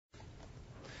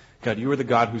God, you are the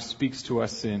God who speaks to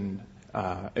us in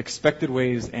expected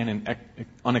ways and in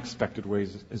unexpected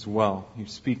ways as well. You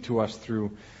speak to us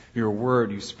through your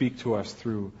word. You speak to us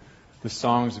through the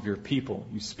songs of your people.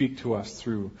 You speak to us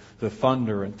through the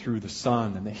thunder and through the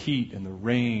sun and the heat and the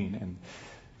rain and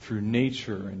through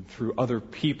nature and through other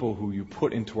people who you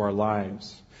put into our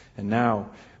lives. And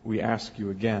now we ask you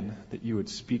again that you would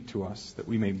speak to us, that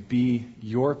we may be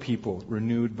your people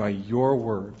renewed by your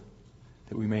word,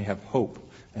 that we may have hope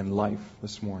and life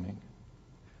this morning.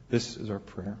 This is our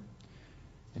prayer.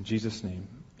 In Jesus' name,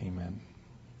 amen.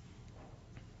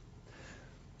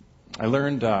 I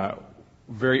learned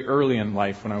very early in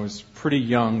life, when I was pretty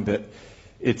young, that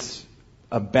it's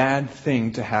a bad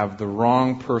thing to have the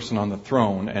wrong person on the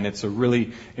throne, and it's a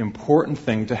really important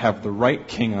thing to have the right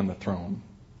king on the throne.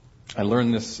 I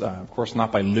learned this, of course,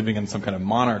 not by living in some kind of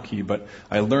monarchy, but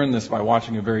I learned this by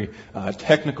watching a very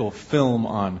technical film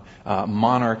on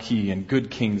monarchy and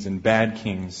good kings and bad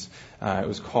kings. It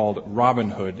was called Robin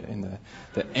Hood, in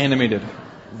the animated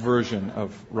version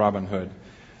of Robin Hood.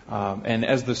 And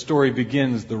as the story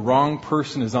begins, the wrong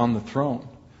person is on the throne.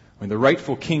 I mean, the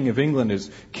rightful king of England is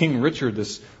King Richard,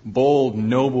 this bold,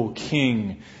 noble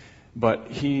king.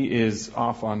 But he is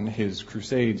off on his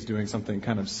crusades doing something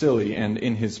kind of silly. And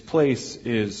in his place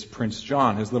is Prince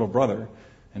John, his little brother.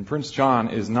 And Prince John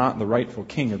is not the rightful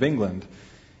king of England.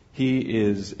 He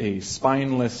is a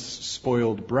spineless,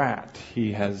 spoiled brat.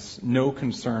 He has no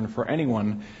concern for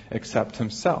anyone except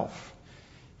himself.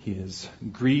 He is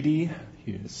greedy.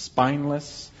 He is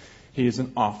spineless. He is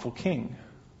an awful king.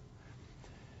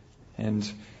 And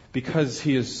because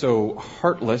he is so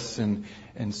heartless and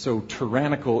so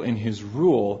tyrannical in his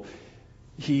rule,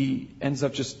 he ends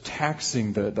up just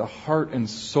taxing the heart and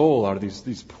soul out of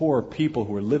these poor people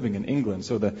who are living in England.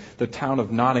 So the town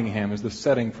of Nottingham is the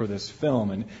setting for this film,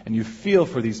 and you feel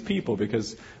for these people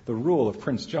because the rule of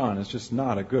Prince John is just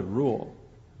not a good rule.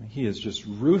 He is just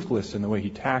ruthless in the way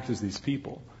he taxes these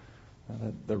people.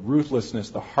 The ruthlessness,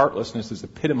 the heartlessness is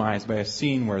epitomized by a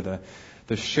scene where the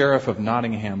sheriff of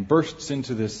Nottingham bursts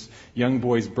into this young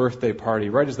boy's birthday party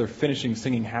right as they're finishing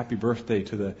singing happy birthday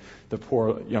to the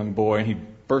poor young boy. And he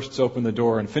bursts open the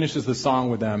door and finishes the song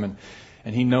with them.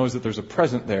 And he knows that there's a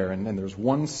present there. And there's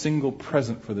one single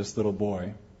present for this little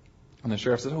boy. And the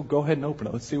sheriff says, "Oh, go ahead and open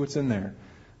it. Let's see what's in there."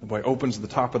 The boy opens the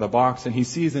top of the box and he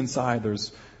sees inside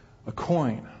there's a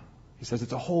coin. He says,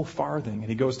 "It's a whole farthing." And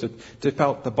he goes to dip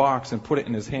out the box and put it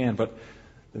in his hand. But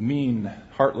the mean,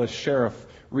 heartless sheriff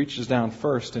reaches down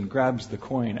first and grabs the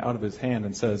coin out of his hand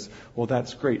and says, "Well,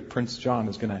 that's great. Prince John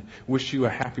is going to wish you a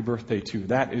happy birthday too.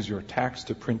 That is your tax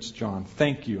to Prince John.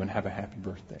 Thank you and have a happy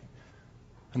birthday."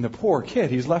 And the poor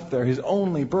kid, he's left there, his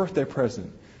only birthday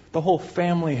present. The whole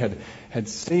family had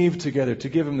saved together to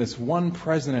give him this one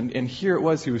present, and here it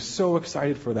was, he was so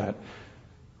excited for that.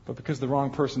 But because the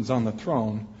wrong person's on the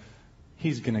throne,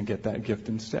 he's going to get that gift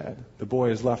instead. The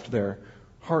boy is left there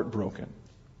heartbroken.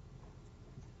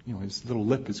 You know, his little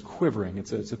lip is quivering.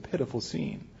 It's a pitiful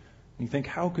scene. And you think,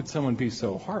 how could someone be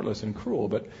so heartless and cruel?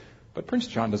 But Prince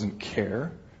John doesn't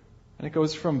care. And it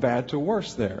goes from bad to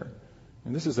worse there.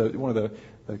 And this is one of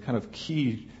the kind of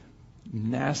key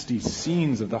nasty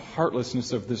scenes of the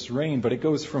heartlessness of this reign, but it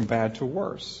goes from bad to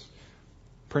worse.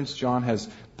 Prince John has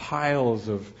piles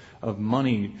of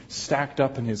money stacked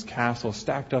up in his castle,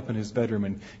 stacked up in his bedroom,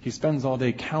 and he spends all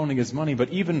day counting his money. But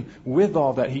even with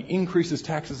all that, he increases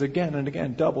taxes again and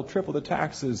again, double, triple the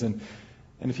taxes. And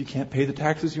if you can't pay the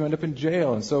taxes, you end up in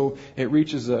jail. And so it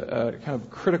reaches a kind of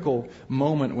critical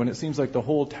moment when it seems like the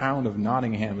whole town of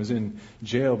Nottingham is in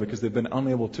jail because they've been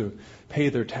unable to pay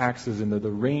their taxes, and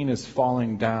the rain is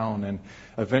falling down, and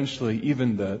eventually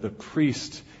even the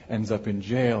priest ends up in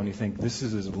jail. And you think, this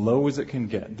is as low as it can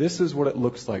get. This is what it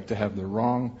looks like to have the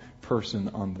wrong person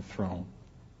on the throne.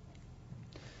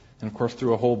 And of course,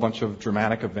 through a whole bunch of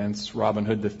dramatic events, Robin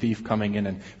Hood the thief coming in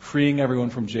and freeing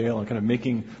everyone from jail and kind of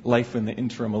making life in the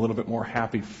interim a little bit more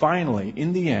happy. Finally,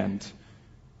 in the end,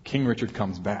 King Richard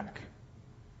comes back.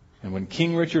 And when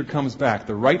King Richard comes back,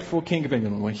 the rightful king of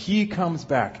England, when he comes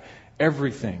back,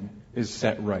 everything is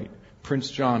set right.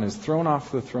 Prince John is thrown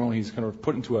off the throne. He's kind of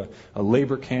put into a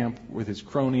labor camp with his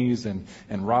cronies, and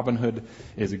Robin Hood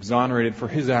is exonerated for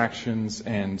his actions,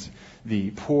 and the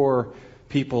poor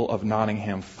people of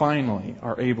Nottingham finally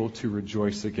are able to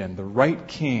rejoice again. The right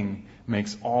king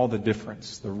makes all the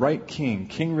difference. The right king,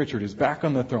 King Richard, is back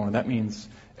on the throne, and that means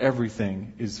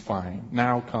everything is fine.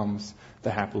 Now comes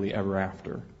the happily ever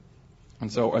after.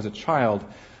 And so as a child,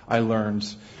 I learned,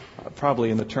 probably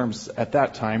in the terms at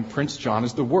that time, Prince John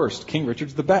is the worst, King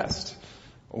Richard's the best.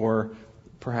 Or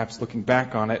perhaps looking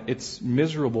back on it, it's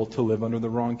miserable to live under the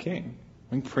wrong king.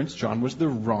 I mean, Prince John was the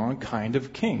wrong kind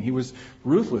of king. He was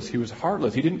ruthless. He was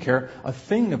heartless. He didn't care a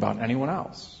thing about anyone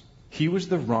else. He was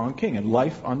the wrong king, and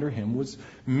life under him was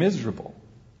miserable.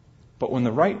 But when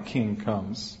the right king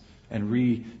comes and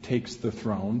retakes the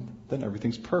throne, then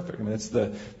everything's perfect. I mean, that's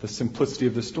the simplicity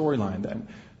of the storyline then.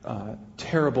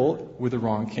 Terrible with the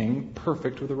wrong king,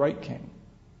 perfect with the right king.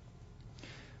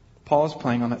 Paul is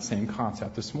playing on that same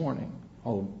concept this morning,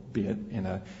 albeit in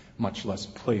a much less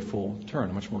playful turn,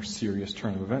 a much more serious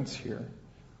turn of events here.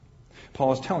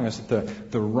 Paul is telling us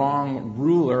that the wrong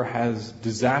ruler has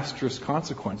disastrous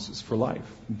consequences for life,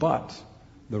 but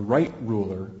the right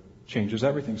ruler changes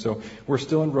everything. So we're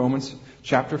still in Romans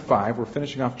chapter 5. We're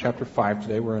finishing off chapter 5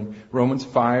 today. We're in Romans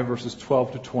 5, verses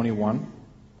 12 to 21.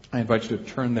 I invite you to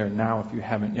turn there now if you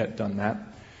haven't yet done that.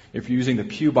 If you're using the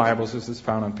Pew Bibles, this is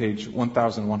found on page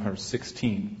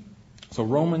 1116. So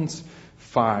Romans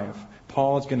 5.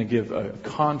 Paul is going to give a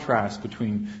contrast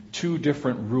between two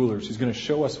different rulers. He's going to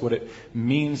show us what it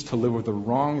means to live with the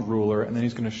wrong ruler, and then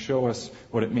he's going to show us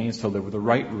what it means to live with the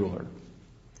right ruler.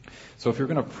 So if you're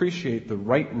going to appreciate the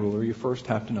right ruler, you first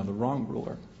have to know the wrong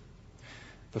ruler.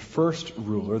 The first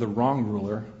ruler, the wrong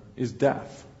ruler, is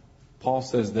death. Paul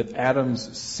says that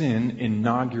Adam's sin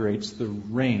inaugurates the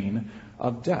reign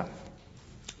of death.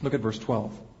 Look at verse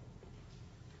 12.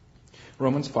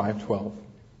 Romans 5:12.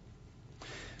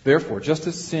 Therefore, just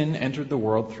as sin entered the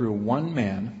world through one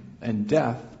man, and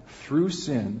death through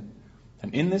sin,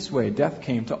 and in this way death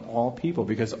came to all people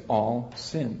because all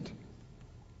sinned.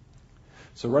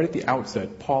 So right at the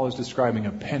outset, Paul is describing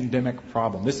a pandemic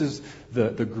problem. This is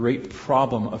the great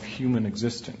problem of human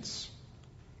existence.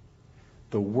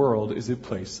 The world is a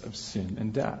place of sin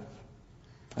and death.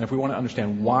 And if we want to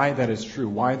understand why that is true,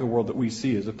 why the world that we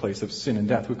see is a place of sin and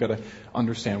death, we've got to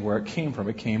understand where it came from.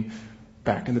 It came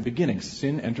back in the beginning.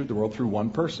 Sin entered the world through one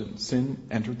person. Sin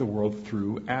entered the world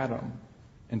through Adam.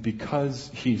 And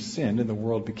because he sinned and the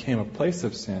world became a place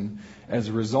of sin, as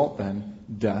a result then,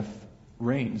 death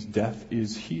reigns. Death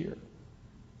is here.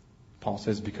 Paul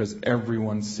says because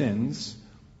everyone sins,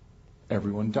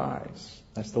 everyone dies.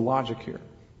 That's the logic here.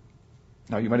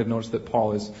 Now you might have noticed that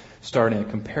Paul is starting a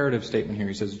comparative statement here.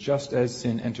 He says, just as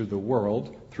sin entered the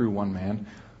world through one man,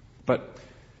 but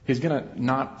he's going to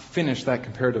not finish that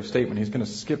comparative statement. He's going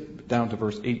to skip down to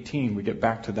verse 18. We get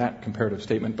back to that comparative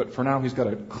statement. But for now, he's got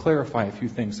to clarify a few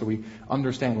things so we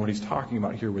understand what he's talking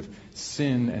about here with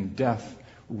sin and death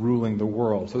ruling the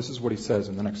world. So this is what he says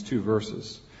in the next two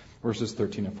verses, verses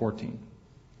 13 and 14.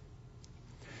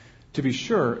 To be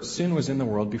sure, sin was in the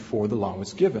world before the law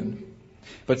was given.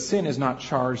 But sin is not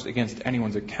charged against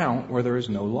anyone's account where there is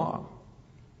no law.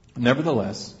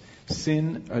 Nevertheless,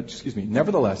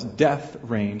 death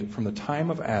reigned from the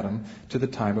time of Adam to the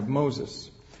time of Moses,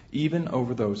 even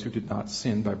over those who did not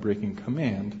sin by breaking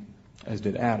command, as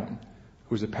did Adam,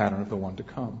 who is a pattern of the one to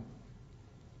come.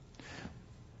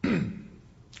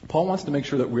 Paul wants to make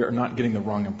sure that we are not getting the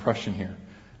wrong impression here.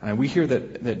 And we hear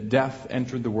that death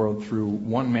entered the world through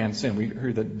one man's sin. We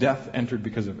hear that death entered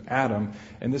because of Adam,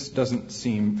 and this doesn't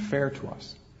seem fair to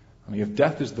us. I mean, if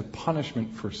death is the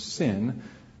punishment for sin,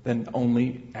 then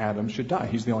only Adam should die.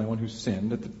 He's the only one who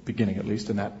sinned, at the beginning at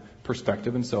least, in that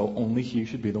perspective, and so only he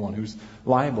should be the one who's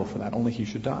liable for that. Only he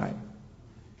should die.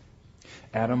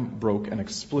 Adam broke an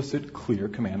explicit, clear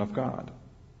command of God.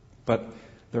 But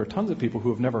there are tons of people who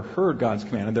have never heard God's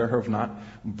command and therefore have not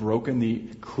broken the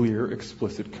clear,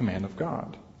 explicit command of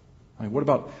God. I mean, what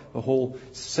about the whole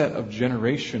set of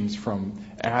generations from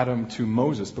Adam to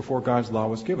Moses before God's law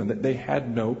was given? That they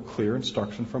had no clear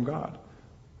instruction from God.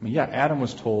 I mean, yeah, Adam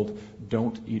was told,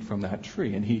 don't eat from that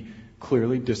tree, and he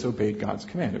clearly disobeyed God's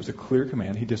command. It was a clear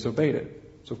command. He disobeyed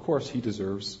it. So, of course, he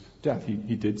deserves death.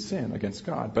 He did sin against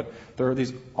God. But there are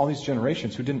all these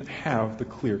generations who didn't have the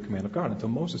clear command of God until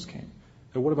Moses came.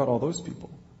 So what about all those people?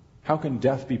 How can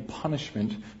death be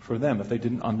punishment for them if they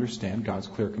didn't understand God's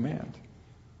clear command?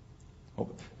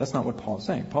 Well, that's not what Paul is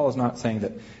saying. Paul is not saying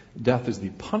that death is the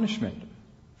punishment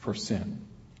for sin.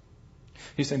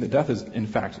 He's saying that death is, in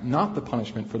fact, not the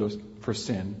punishment for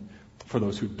sin for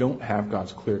those who don't have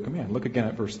God's clear command. Look again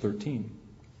at verse 13.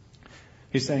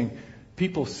 He's saying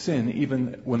people sin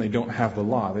even when they don't have the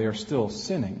law. They are still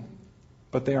sinning,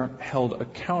 but they aren't held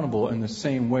accountable in the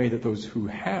same way that those who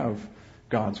have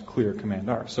God's clear command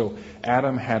are. So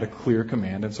Adam had a clear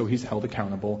command, and so he's held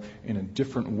accountable in a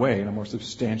different way, in a more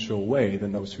substantial way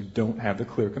than those who don't have the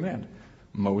clear command.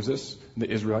 Moses,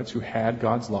 the Israelites who had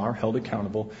God's law, are held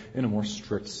accountable in a more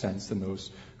strict sense than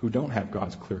those who don't have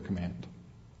God's clear command.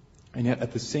 And yet,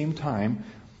 at the same time,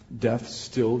 death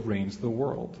still reigns the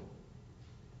world.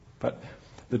 But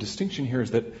the distinction here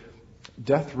is that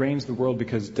death reigns the world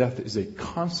because death is a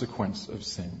consequence of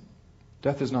sin.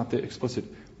 Death is not the explicit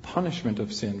punishment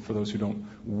of sin for those who don't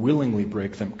willingly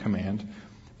break the command,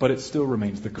 but it still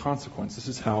remains the consequence. This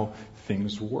is how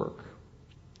things work.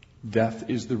 Death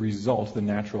is the result, the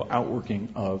natural outworking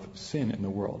of sin in the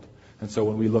world. And so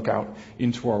when we look out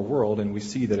into our world and we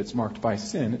see that it's marked by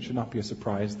sin, it should not be a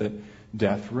surprise that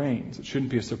death reigns. It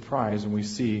shouldn't be a surprise when we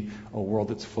see a world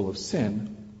that's full of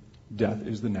sin. Death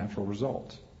is the natural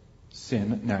result.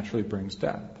 Sin naturally brings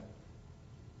death.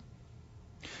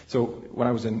 So when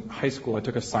I was in high school, I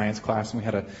took a science class and we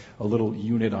had a little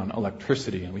unit on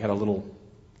electricity, and we had a little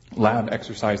lab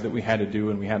exercise that we had to do,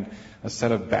 and we had a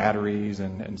set of batteries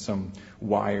and some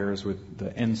wires with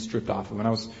the ends stripped off of them. And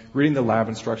I was reading the lab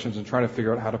instructions and trying to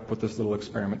figure out how to put this little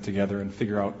experiment together and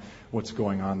figure out what's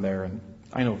going on there. And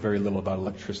I know very little about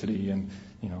electricity, and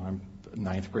I'm a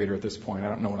ninth grader at this point. I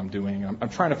don't know what I'm doing. I'm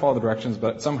trying to follow the directions,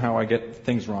 but somehow I get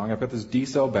things wrong. I've got this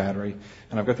D-cell battery,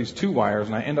 and I've got these two wires,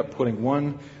 and I end up putting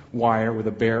one wire with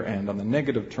a bare end on the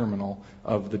negative terminal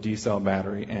of the D-cell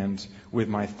battery, and with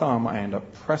my thumb I end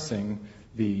up pressing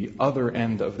the other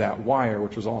end of that wire,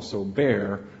 which was also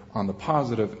bare, on the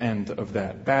positive end of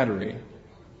that battery.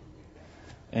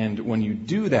 And when you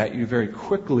do that, you very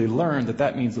quickly learn that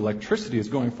that means electricity is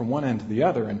going from one end to the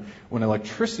other. And when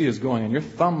electricity is going and your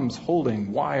thumb's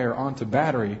holding wire onto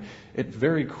battery, it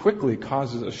very quickly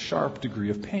causes a sharp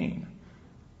degree of pain.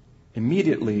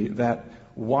 Immediately, that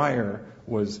wire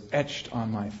was etched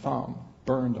on my thumb,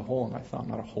 burned a hole in my thumb,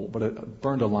 not a hole, but it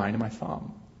burned a line in my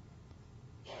thumb.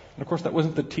 And of course, that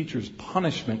wasn't the teacher's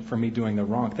punishment for me doing the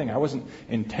wrong thing. I wasn't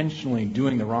intentionally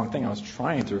doing the wrong thing. I was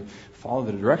trying to follow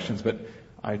the directions, but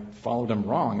I followed them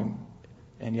wrong,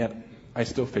 and yet I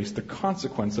still faced the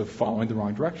consequence of following the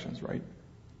wrong directions, right?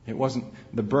 It wasn't,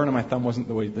 the burn on my thumb wasn't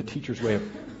the teacher's way of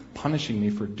punishing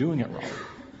me for doing it wrong.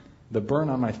 The burn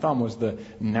on my thumb was the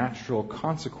natural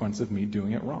consequence of me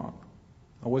doing it wrong.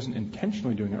 I wasn't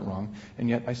intentionally doing it wrong, and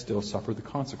yet I still suffered the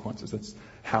consequences. That's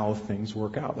how things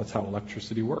work out. That's how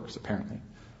electricity works, apparently.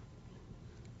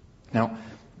 Now,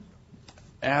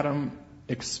 Adam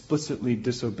explicitly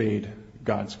disobeyed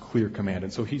God's clear command,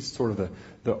 and so he's sort of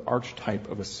the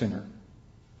archetype of a sinner.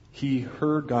 He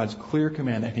heard God's clear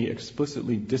command and he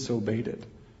explicitly disobeyed it.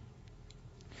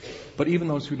 But even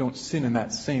those who don't sin in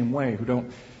that same way, who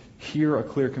don't hear a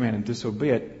clear command and disobey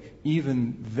it,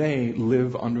 even they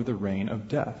live under the reign of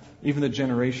death. Even the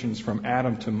generations from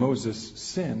Adam to Moses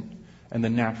sin, and the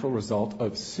natural result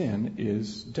of sin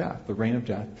is death. The reign of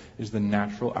death is the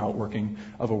natural outworking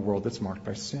of a world that's marked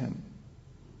by sin.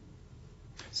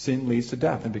 Sin leads to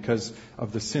death, and because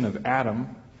of the sin of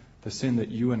Adam, the sin that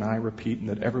you and I repeat and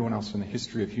that everyone else in the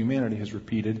history of humanity has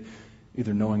repeated,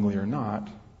 either knowingly or not,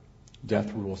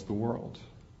 death rules the world.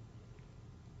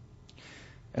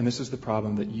 And this is the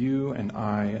problem that you and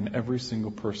I and every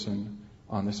single person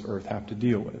on this earth have to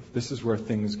deal with. This is where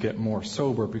things get more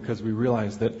sober, because we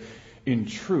realize that in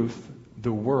truth,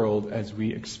 the world as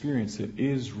we experience it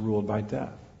is ruled by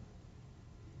death.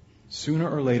 Sooner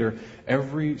or later,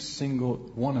 every single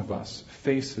one of us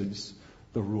faces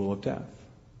the rule of death.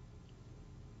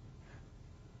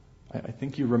 I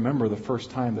think you remember the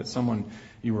first time that someone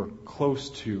you were close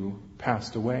to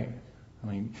passed away. I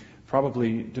mean,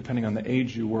 probably depending on the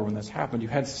age you were when this happened, you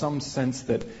had some sense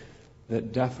that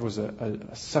death was a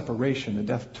separation, that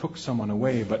death took someone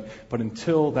away. But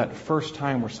until that first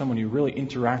time where someone you really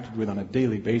interacted with on a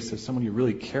daily basis, someone you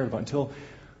really cared about, until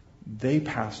they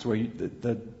passed away,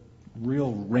 the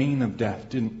real reign of death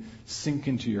didn't sink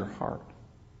into your heart.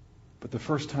 But the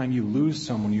first time you lose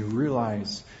someone, you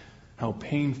realize how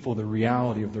painful the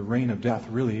reality of the reign of death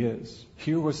really is.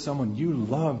 Here was someone you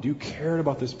loved, you cared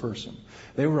about this person.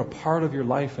 They were a part of your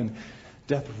life, and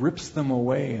death rips them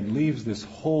away and leaves this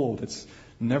hole that's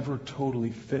never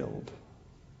totally filled.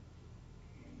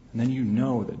 And then you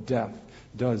know that death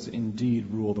does indeed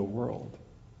rule the world.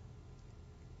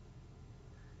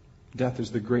 Death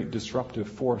is the great disruptive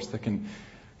force that can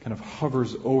kind of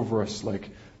hovers over us like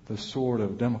the sword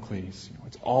of Damocles.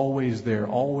 It's always there,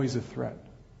 always a threat.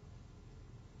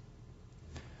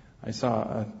 I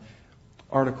saw an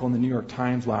article in the New York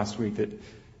Times last week that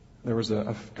there was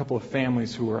a couple of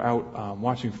families who were out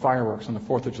watching fireworks on the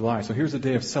 4th of July. So here's a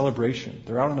day of celebration.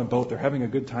 They're out on a boat. They're having a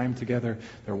good time together.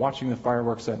 They're watching the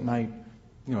fireworks at night.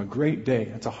 A great day.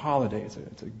 It's a holiday.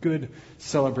 It's a good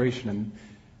celebration. And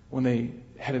when they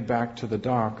headed back to the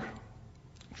dock,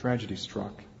 tragedy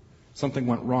struck. Something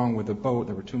went wrong with the boat.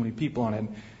 There were too many people on it.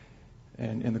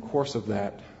 And in the course of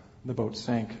that, the boat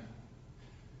sank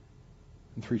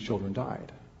and 3 children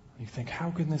died. You think,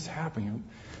 how can this happen?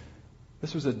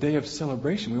 This was a day of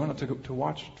celebration. We went out to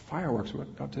watch fireworks. We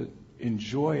went out to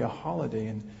enjoy a holiday,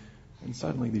 and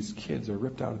suddenly these kids are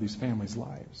ripped out of these families'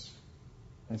 lives.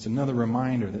 And it's another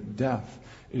reminder that death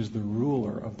is the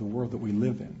ruler of the world that we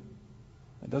live in.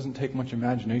 It doesn't take much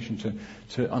imagination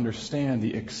to understand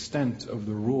the extent of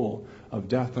the rule of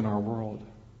death in our world.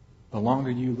 The longer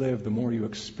you live, the more you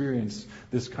experience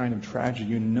this kind of tragedy.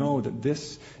 You know that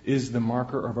this is the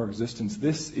marker of our existence.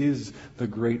 This is the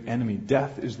great enemy.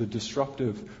 Death is the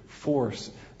disruptive force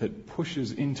that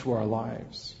pushes into our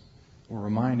lives. We're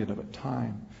reminded of it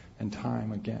time and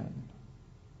time again.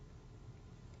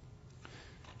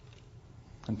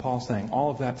 And Paul's saying all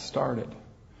of that started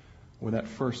with that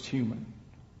first human.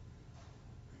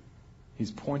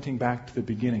 He's pointing back to the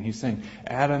beginning. He's saying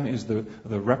Adam is the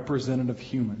representative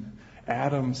human.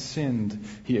 Adam sinned.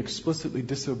 He explicitly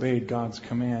disobeyed God's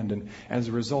command. And as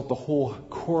a result, the whole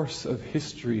course of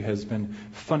history has been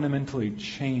fundamentally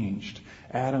changed.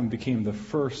 Adam became the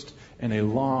first in a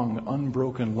long,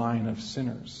 unbroken line of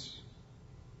sinners.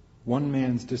 One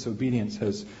man's disobedience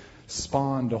has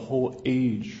spawned a whole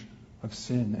age of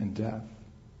sin and death.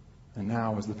 And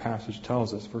now, as the passage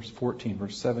tells us, verse 14,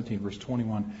 verse 17, verse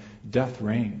 21, death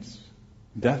reigns.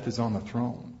 Death is on the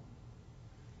throne.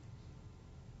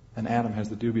 And Adam has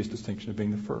the dubious distinction of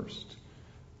being the first.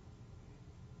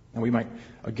 And we might,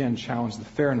 again, challenge the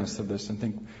fairness of this and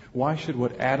think, why should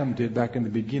what Adam did back in the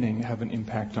beginning have an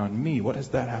impact on me? What does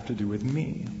that have to do with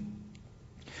me?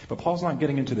 But Paul's not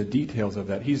getting into the details of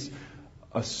that. He's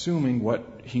assuming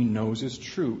what he knows is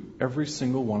true. Every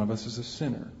single one of us is a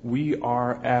sinner. We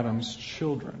are Adam's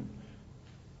children.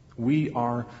 We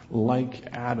are like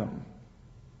Adam.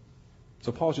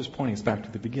 So Paul's just pointing us back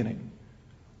to the beginning.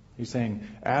 He's saying,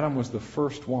 Adam was the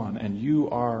first one, and you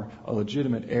are a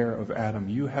legitimate heir of Adam.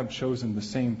 You have chosen the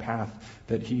same path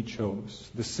that he chose.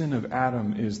 The sin of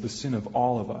Adam is the sin of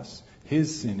all of us.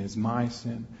 His sin is my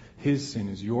sin. His sin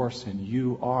is your sin.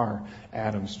 You are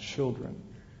Adam's children.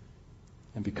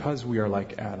 And because we are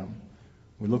like Adam,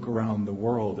 we look around the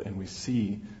world and we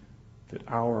see that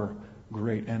our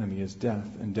great enemy is death,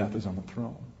 and death is on the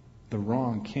throne. The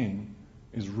wrong king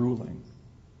is ruling.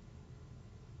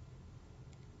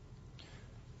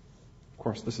 Of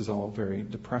course, this is all very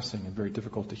depressing and very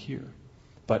difficult to hear.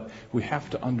 But we have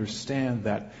to understand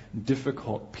that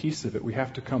difficult piece of it. We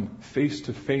have to come face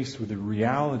to face with the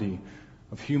reality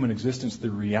of human existence, the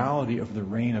reality of the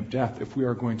reign of death, if we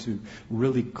are going to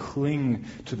really cling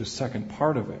to the second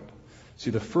part of it.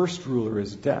 See, the first ruler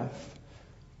is death.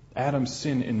 Adam's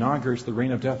sin inaugurates the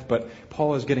reign of death, but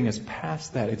Paul is getting us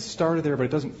past that. It started there, but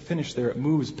it doesn't finish there. It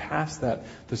moves past that.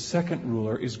 The second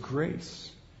ruler is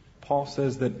grace. Paul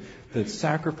says that the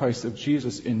sacrifice of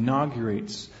Jesus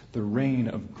inaugurates the reign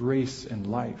of grace and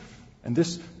life. And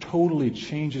this totally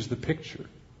changes the picture.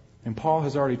 And Paul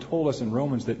has already told us in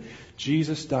Romans that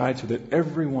Jesus died so that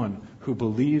everyone who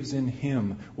believes in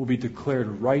him will be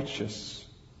declared righteous,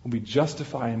 will be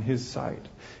justified in his sight.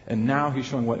 And now he's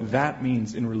showing what that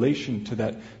means in relation to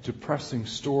that depressing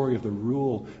story of the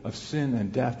rule of sin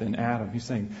and death in Adam. He's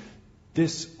saying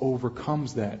this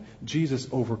overcomes that. Jesus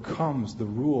overcomes the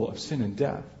rule of sin and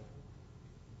death.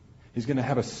 He's going to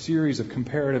have a series of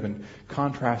comparative and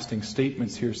contrasting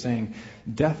statements here saying,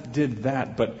 death did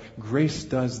that, but grace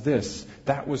does this.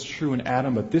 That was true in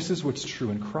Adam, but this is what's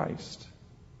true in Christ.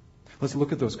 Let's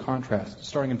look at those contrasts,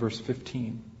 starting in verse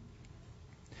 15.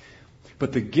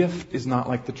 But the gift is not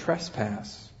like the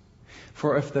trespass.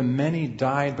 For if the many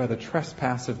died by the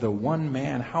trespass of the one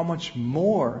man, how much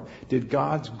more did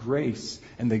God's grace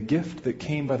and the gift that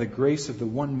came by the grace of the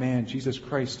one man, Jesus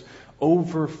Christ,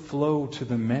 overflow to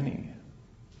the many?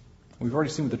 We've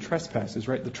already seen what the trespass is,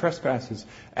 right? The trespass is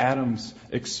Adam's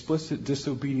explicit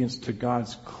disobedience to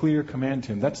God's clear command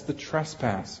to him. That's the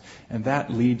trespass. And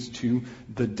that leads to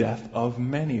the death of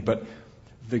many. But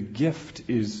the gift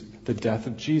is the death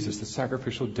of Jesus, the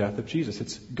sacrificial death of Jesus.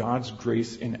 It's God's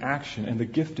grace in action. And the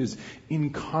gift is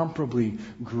incomparably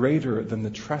greater than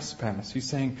the trespass. He's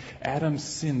saying Adam's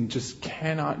sin just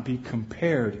cannot be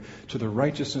compared to the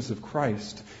righteousness of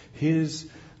Christ. His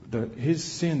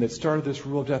sin that started this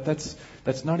rule of death,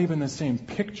 that's not even the same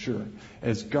picture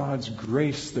as God's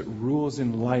grace that rules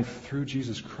in life through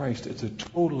Jesus Christ. It's a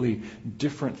totally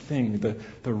different thing.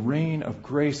 The reign of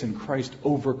grace in Christ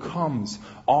overcomes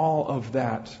all of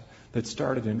that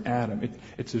started in Adam.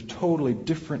 It's a totally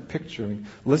different picture.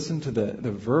 Listen to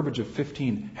the verbiage of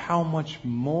 15. How much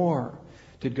more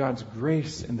did God's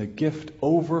grace and the gift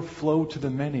overflow to the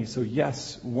many? So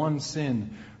yes, one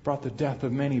sin brought the death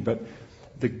of many, but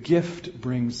the gift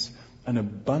brings an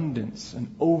abundance,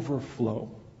 an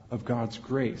overflow of God's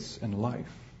grace and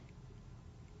life.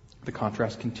 The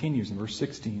contrast continues in verse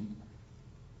 16.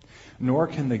 Nor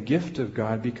can the gift of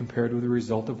God be compared with the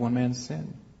result of one man's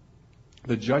sin.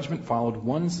 The judgment followed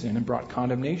one sin and brought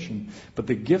condemnation, but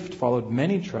the gift followed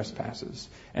many trespasses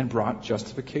and brought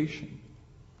justification.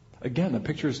 Again, the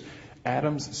picture's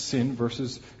Adam's sin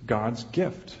versus God's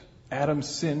gift. Adam's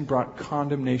sin brought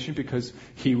condemnation because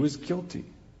he was guilty.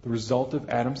 The result of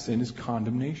Adam's sin is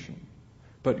condemnation.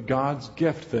 But God's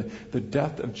gift, the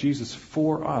death of Jesus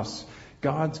for us,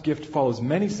 God's gift follows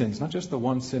many sins, not just the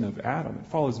one sin of Adam.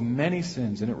 It follows many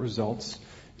sins, and it results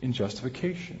in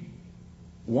justification.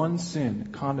 One sin,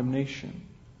 condemnation.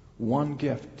 One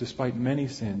gift, despite many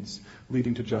sins,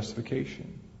 leading to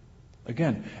justification.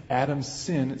 Again, Adam's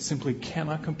sin simply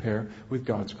cannot compare with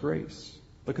God's grace.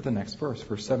 Look at the next verse,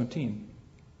 verse 17.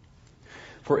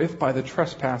 For if by the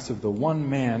trespass of the one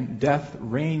man death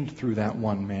reigned through that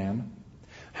one man,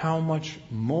 how much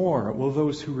more will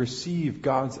those who receive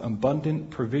God's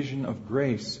abundant provision of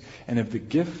grace and of the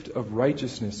gift of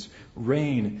righteousness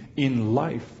reign in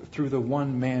life through the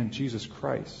one man, Jesus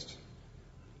Christ?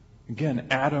 Again,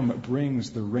 Adam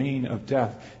brings the reign of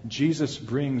death. Jesus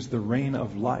brings the reign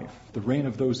of life, the reign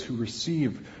of those who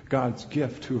receive God's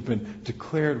gift, who have been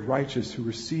declared righteous, who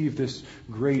receive this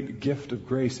great gift of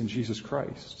grace in Jesus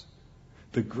Christ.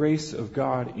 The grace of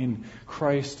God in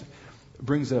Christ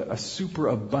brings a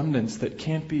superabundance that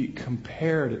can't be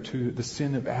compared to the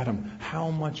sin of Adam.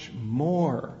 How much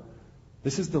more?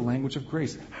 This is the language of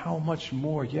grace. How much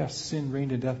more? Yes, sin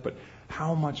reigned in death, but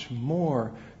how much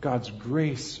more God's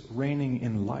grace reigning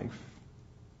in life?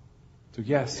 So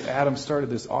yes, Adam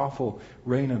started this awful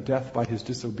reign of death by his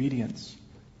disobedience.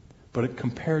 But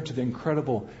compared to the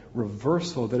incredible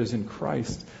reversal that is in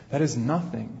Christ, that is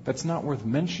nothing. That's not worth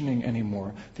mentioning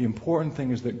anymore. The important thing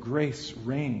is that grace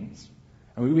reigns.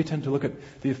 And we tend to look at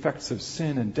the effects of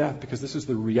sin and death because this is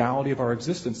the reality of our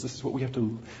existence. This is what we have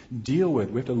to deal with.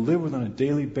 We have to live with on a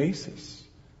daily basis.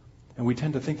 And we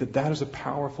tend to think that that is a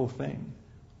powerful thing.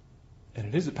 And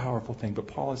it is a powerful thing. But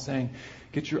Paul is saying,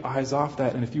 get your eyes off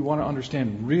that. And if you want to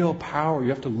understand real power, you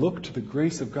have to look to the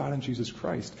grace of God in Jesus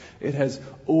Christ. It has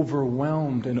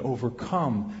overwhelmed and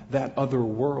overcome that other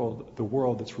world, the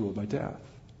world that's ruled by death.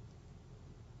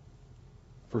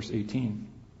 Verse 18.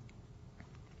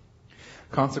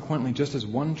 Consequently, just as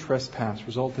one trespass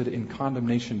resulted in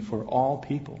condemnation for all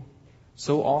people,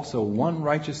 so also one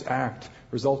righteous act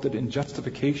resulted in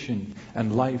justification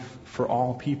and life for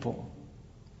all people.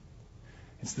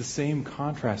 It's the same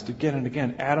contrast again and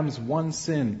again. Adam's one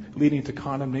sin leading to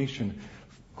condemnation,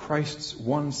 Christ's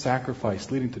one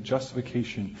sacrifice leading to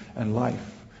justification and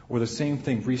life. Or the same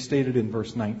thing restated in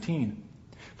verse 19.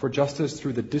 For just as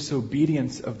through the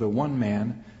disobedience of the one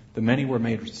man the many were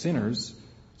made sinners,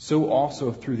 so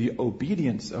also through the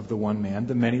obedience of the one man,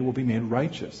 the many will be made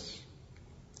righteous.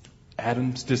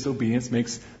 Adam's disobedience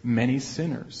makes many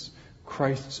sinners.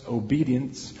 Christ's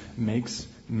obedience makes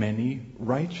many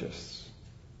righteous.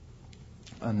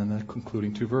 And then the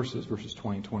concluding two verses, verses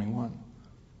 20 and 21.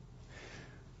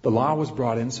 The law was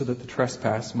brought in so that the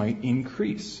trespass might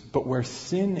increase. But where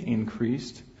sin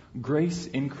increased, grace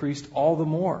increased all the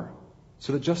more.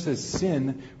 So that just as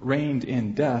sin reigned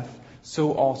in death,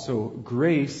 so also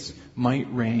grace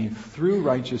might reign through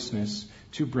righteousness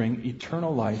to bring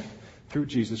eternal life through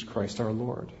Jesus Christ our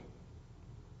Lord.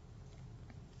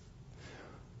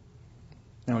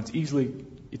 Now it's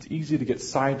easy to get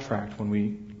sidetracked when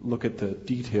we look at the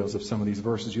details of some of these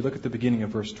verses. You look at the beginning of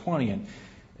verse 20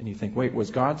 and you think, wait, was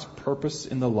God's purpose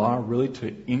in the law really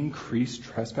to increase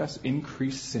trespass,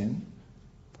 increase sin?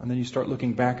 And then you start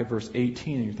looking back at verse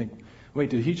 18 and you think, wait,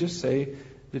 did he just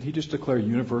declare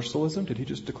universalism? Did he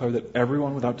just declare that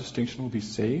everyone without distinction will be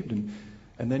saved?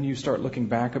 And then you start looking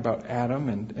back about Adam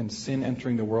and sin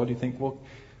entering the world. You think, well,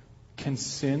 can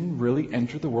sin really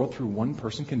enter the world through one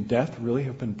person? Can death really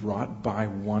have been brought by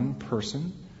one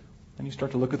person? And you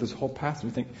start to look at this whole passage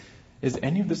and you think, is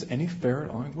any of this any fair at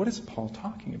all? What is Paul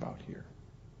talking about here?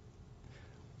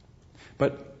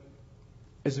 But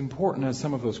as important as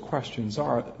some of those questions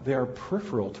are, they are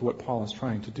peripheral to what Paul is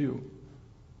trying to do.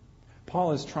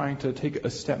 Paul is trying to take a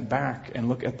step back and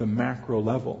look at the macro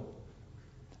level.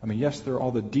 I mean, yes, there are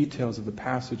all the details of the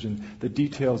passage and the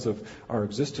details of our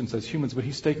existence as humans, but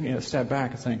he's taking a step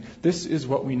back and saying, this is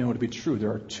what we know to be true.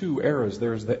 There are two eras.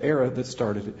 There's the era that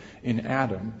started in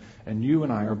Adam, and you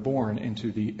and I are born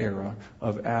into the era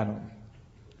of Adam.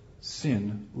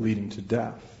 Sin leading to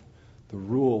death, the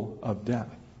rule of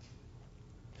death.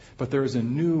 But there is a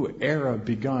new era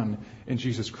begun in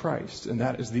Jesus Christ, and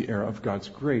that is the era of God's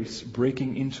grace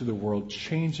breaking into the world,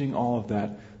 changing all of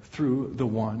that through the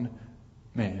one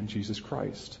man, Jesus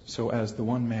Christ. So as the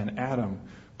one man, Adam,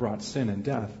 brought sin and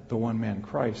death, the one man,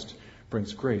 Christ,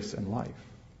 brings grace and life.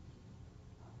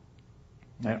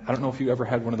 I don't know if you ever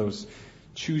had one of those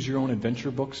choose your own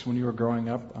adventure books when you were growing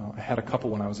up? I had a couple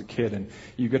when I was a kid, and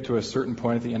you get to a certain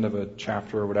point at the end of a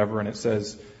chapter or whatever, and it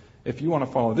says, if you want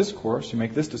to follow this course, you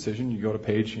make this decision, you go to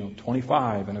page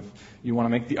 25, and if you want to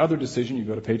make the other decision, you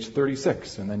go to page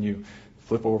 36, and then you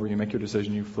flip over, you make your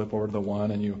decision, you flip over to the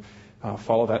one, and you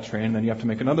follow that train, and then you have to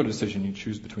make another decision. You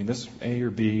choose between this A or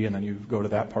B, and then you go to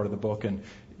that part of the book, and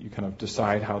you kind of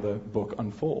decide how the book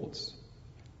unfolds.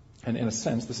 And in a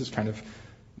sense, this is kind of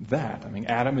that. I mean,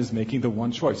 Adam is making the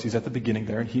one choice. He's at the beginning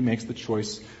there, and he makes the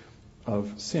choice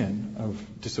of sin, of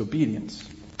disobedience,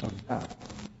 of death.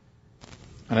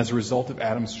 And as a result of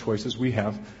Adam's choices, we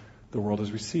have the world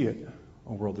as we see it,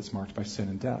 a world that's marked by sin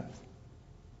and death.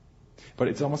 But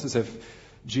it's almost as if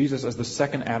Jesus, as the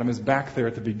second Adam, is back there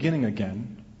at the beginning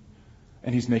again,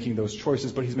 and he's making those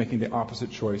choices, but he's making the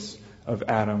opposite choice of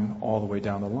Adam all the way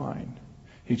down the line.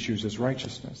 He chooses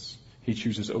righteousness. He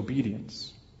chooses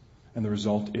obedience. And the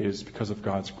result is, because of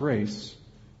God's grace,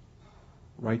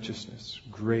 righteousness,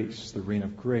 grace, the reign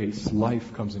of grace,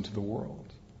 life comes into the world.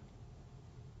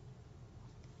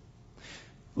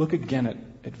 Look again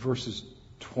at verses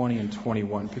 20 and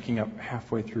 21, picking up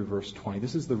halfway through verse 20.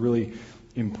 This is the really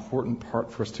important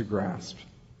part for us to grasp.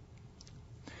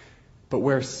 But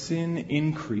where sin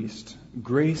increased,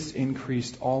 grace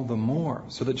increased all the more,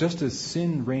 so that just as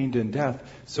sin reigned in death,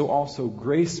 so also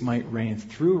grace might reign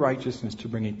through righteousness to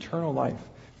bring eternal life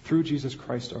through Jesus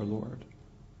Christ our Lord.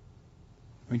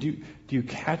 I mean, do you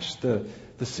catch the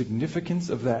significance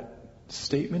of that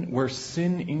statement? Where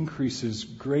sin increases,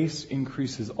 grace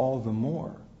increases all the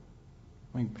more.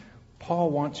 I mean,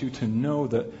 Paul wants you to know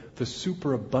that the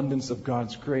superabundance of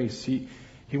God's grace. He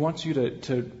wants you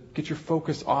to get your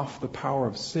focus off the power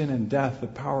of sin and death, the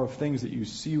power of things that you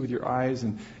see with your eyes,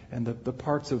 and the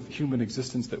parts of human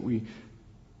existence that we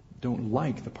don't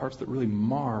like, the parts that really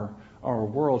mar our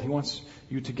world. He wants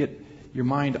you to get your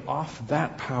mind off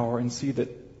that power and see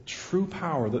that true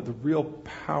power, that the real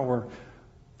power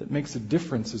that makes a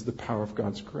difference is the power of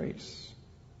God's grace.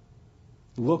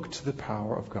 Look to the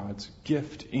power of God's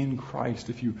gift in Christ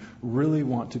if you really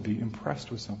want to be impressed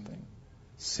with something.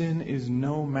 Sin is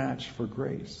no match for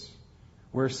grace.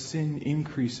 Where sin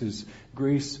increases,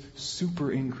 grace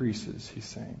super increases, he's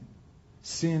saying.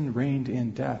 Sin reigned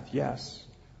in death, yes,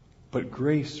 but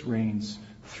grace reigns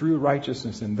through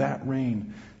righteousness, and that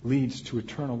reign leads to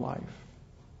eternal life.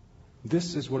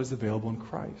 This is what is available in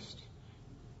Christ.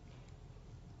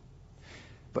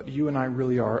 But you and I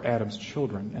really are Adam's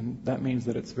children, and that means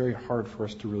that it's very hard for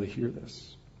us to really hear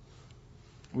this.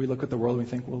 We look at the world and we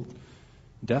think, well,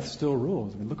 death still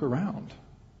rules. I mean, look around.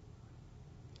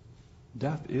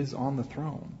 Death is on the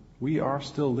throne. We are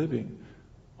still living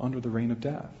under the reign of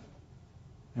death.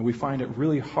 And we find it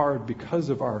really hard, because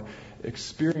of our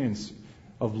experience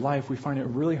of life, we find it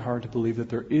really hard to believe that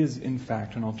there is, in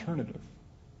fact, an alternative.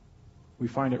 We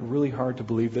find it really hard to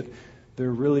believe that there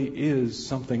really is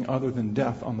something other than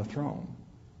death on the throne.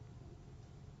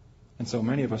 And so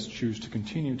many of us choose to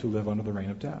continue to live under the reign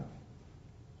of death.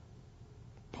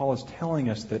 Paul is telling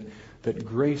us that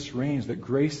grace reigns, that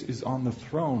grace is on the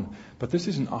throne, but this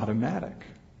isn't automatic.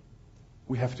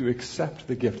 We have to accept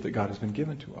the gift that God has been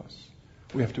given to us.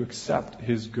 We have to accept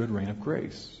his good reign of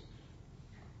grace.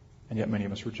 And yet many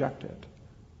of us reject it.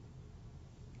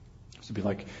 This would be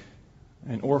like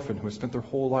an orphan who has spent their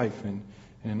whole life in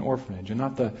an orphanage, and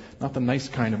not the nice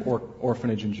kind of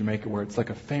orphanage in Jamaica where it's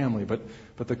like a family, but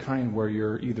the kind where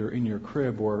you're either in your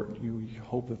crib or you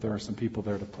hope that there are some people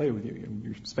there to play with you.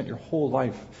 You've spent your whole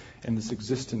life in this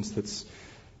existence that's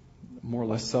more or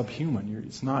less subhuman.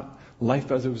 It's not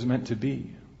life as it was meant to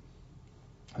be.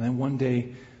 And then one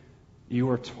day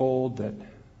you are told that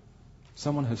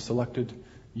someone has selected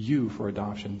you for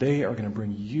adoption. They are going to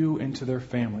bring you into their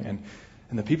family, and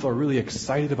the people are really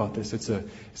excited about this. It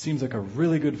seems like a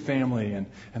really good family, and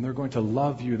they're going to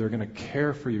love you. They're going to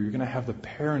care for you. You're going to have the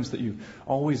parents that you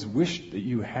always wished that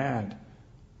you had.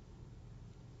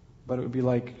 But it would be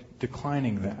like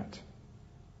declining that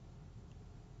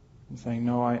and saying,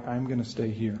 no, I'm going to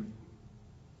stay here.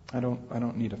 I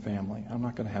don't need a family. I'm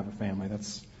not going to have a family.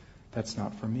 That's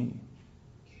not for me.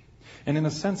 And in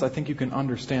a sense, I think you can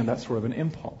understand that sort of an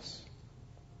impulse.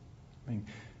 I mean,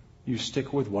 you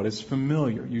stick with what is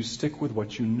familiar. You stick with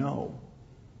what you know.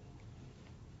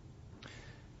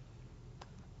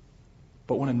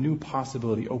 But when a new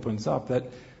possibility opens up, that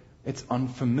it's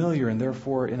unfamiliar, and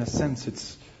therefore, in a sense,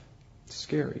 it's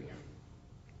scary.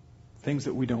 Things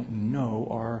that we don't know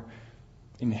are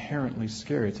inherently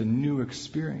scary. It's a new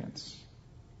experience.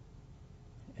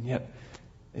 And yet,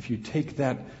 if you take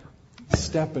that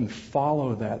step and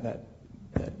follow that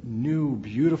new,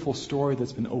 beautiful story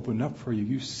that's been opened up for you,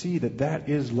 you see that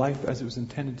is life as it was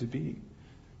intended to be.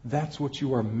 That's what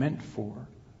you are meant for.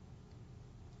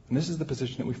 And this is the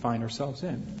position that we find ourselves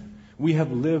in. We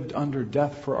have lived under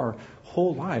death for our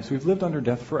whole lives. We've lived under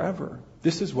death forever.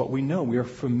 This is what we know. We are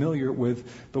familiar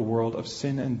with the world of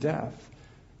sin and death.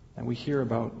 And we hear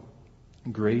about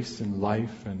grace and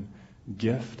life and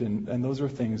gift, and those are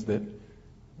things that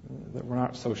we're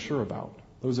not so sure about.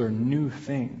 Those are new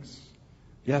things.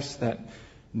 Yes, that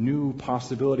new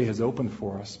possibility has opened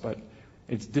for us, but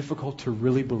it's difficult to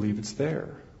really believe it's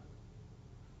there.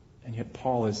 And yet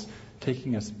Paul is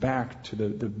taking us back to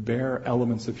the bare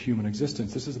elements of human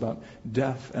existence. This is about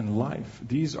death and life.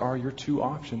 These are your two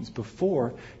options.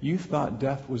 Before, you thought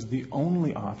death was the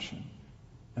only option.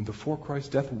 And before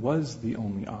Christ, death was the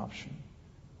only option.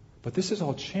 But this has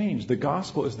all changed. The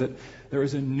gospel is that there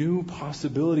is a new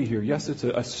possibility here. Yes, it's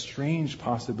a strange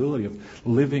possibility of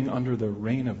living under the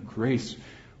reign of grace.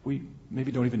 We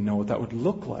maybe don't even know what that would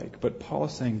look like. But Paul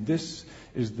is saying this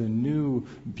is the new,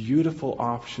 beautiful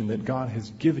option that God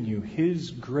has given you. His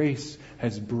grace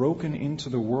has broken into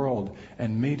the world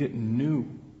and made it new.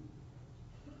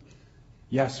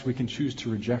 Yes, we can choose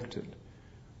to reject it.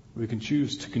 We can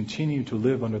choose to continue to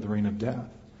live under the reign of death.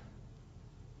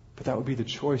 But that would be the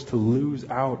choice to lose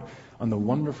out on the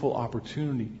wonderful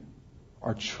opportunity,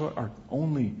 our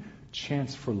only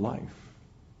chance for life.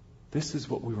 This is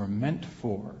what we were meant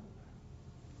for.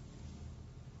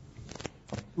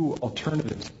 Two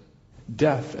alternatives: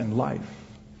 death and life,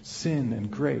 sin and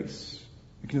grace.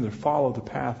 We can either follow the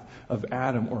path of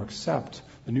Adam or accept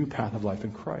the new path of life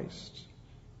in Christ.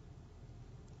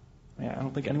 I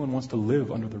don't think anyone wants to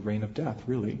live under the reign of death,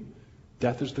 really.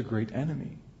 Death is the great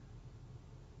enemy.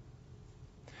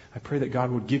 I pray that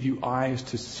God would give you eyes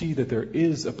to see that there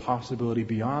is a possibility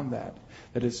beyond that.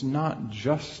 That it's not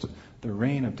just the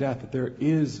reign of death, that there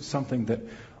is something that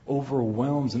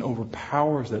overwhelms and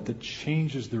overpowers that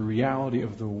changes the reality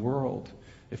of the world.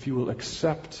 If you will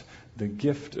accept the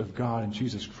gift of God in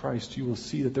Jesus Christ, you will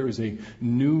see that there is a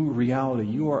new reality.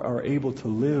 You are able to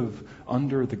live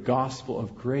under the gospel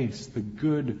of grace, the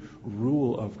good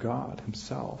rule of God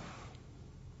Himself.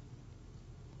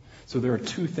 So there are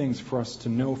two things for us to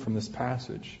know from this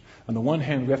passage. On the one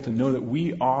hand, we have to know that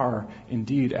we are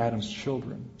indeed Adam's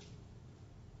children.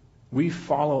 We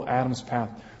follow Adam's path,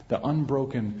 the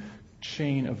unbroken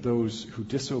chain of those who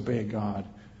disobey God,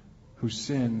 who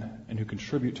sin, and who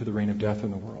contribute to the reign of death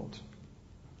in the world.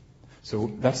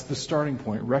 So that's the starting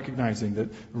point, recognizing that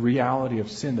reality of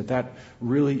sin, that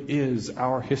really is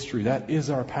our history, that is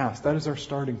our past, that is our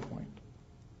starting point.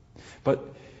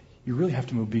 But you really have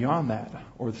to move beyond that,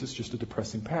 or this is just a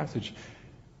depressing passage.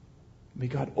 May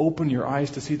God open your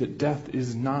eyes to see that death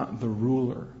is not the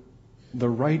ruler. The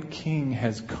right king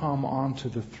has come onto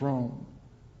the throne.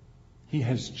 He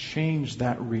has changed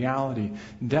that reality.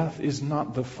 Death is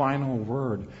not the final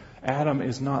word. Adam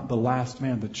is not the last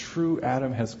man. The true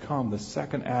Adam has come. The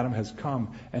second Adam has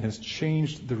come and has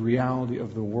changed the reality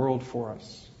of the world for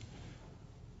us.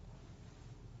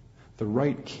 The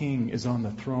right king is on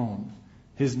the throne.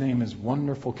 His name is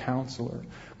Wonderful Counselor,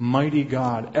 Mighty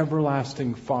God,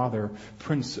 Everlasting Father,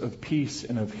 Prince of Peace.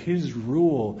 And of His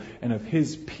rule and of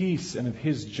His peace and of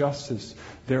His justice,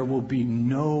 there will be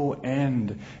no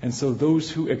end. And so those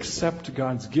who accept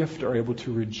God's gift are able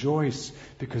to rejoice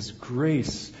because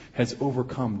grace has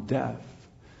overcome death.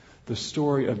 The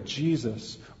story of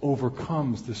Jesus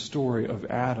overcomes the story of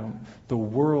Adam. The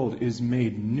world is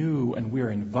made new, and we are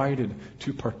invited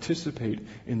to participate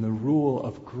in the rule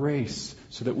of grace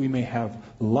so that we may have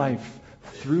life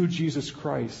through Jesus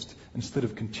Christ instead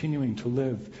of continuing to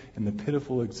live in the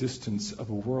pitiful existence of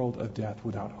a world of death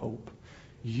without hope.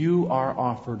 You are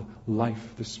offered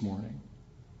life this morning.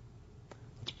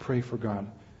 Let's pray for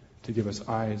God to give us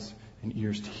eyes and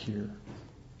ears to hear.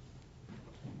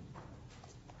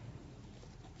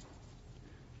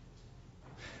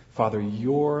 Father,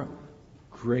 your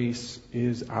grace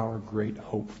is our great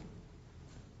hope.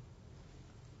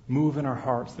 Move in our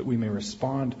hearts that we may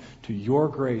respond to your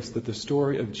grace, that the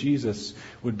story of Jesus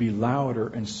would be louder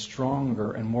and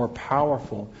stronger and more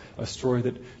powerful, a story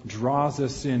that draws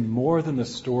us in more than the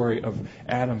story of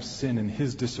Adam's sin and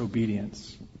his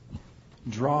disobedience.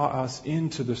 Draw us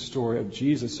into the story of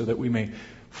Jesus so that we may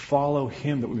follow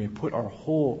Him, that we may put our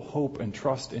whole hope and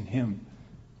trust in Him,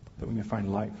 that we may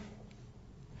find life.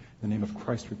 In the name of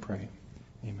Christ we pray.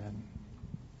 Amen.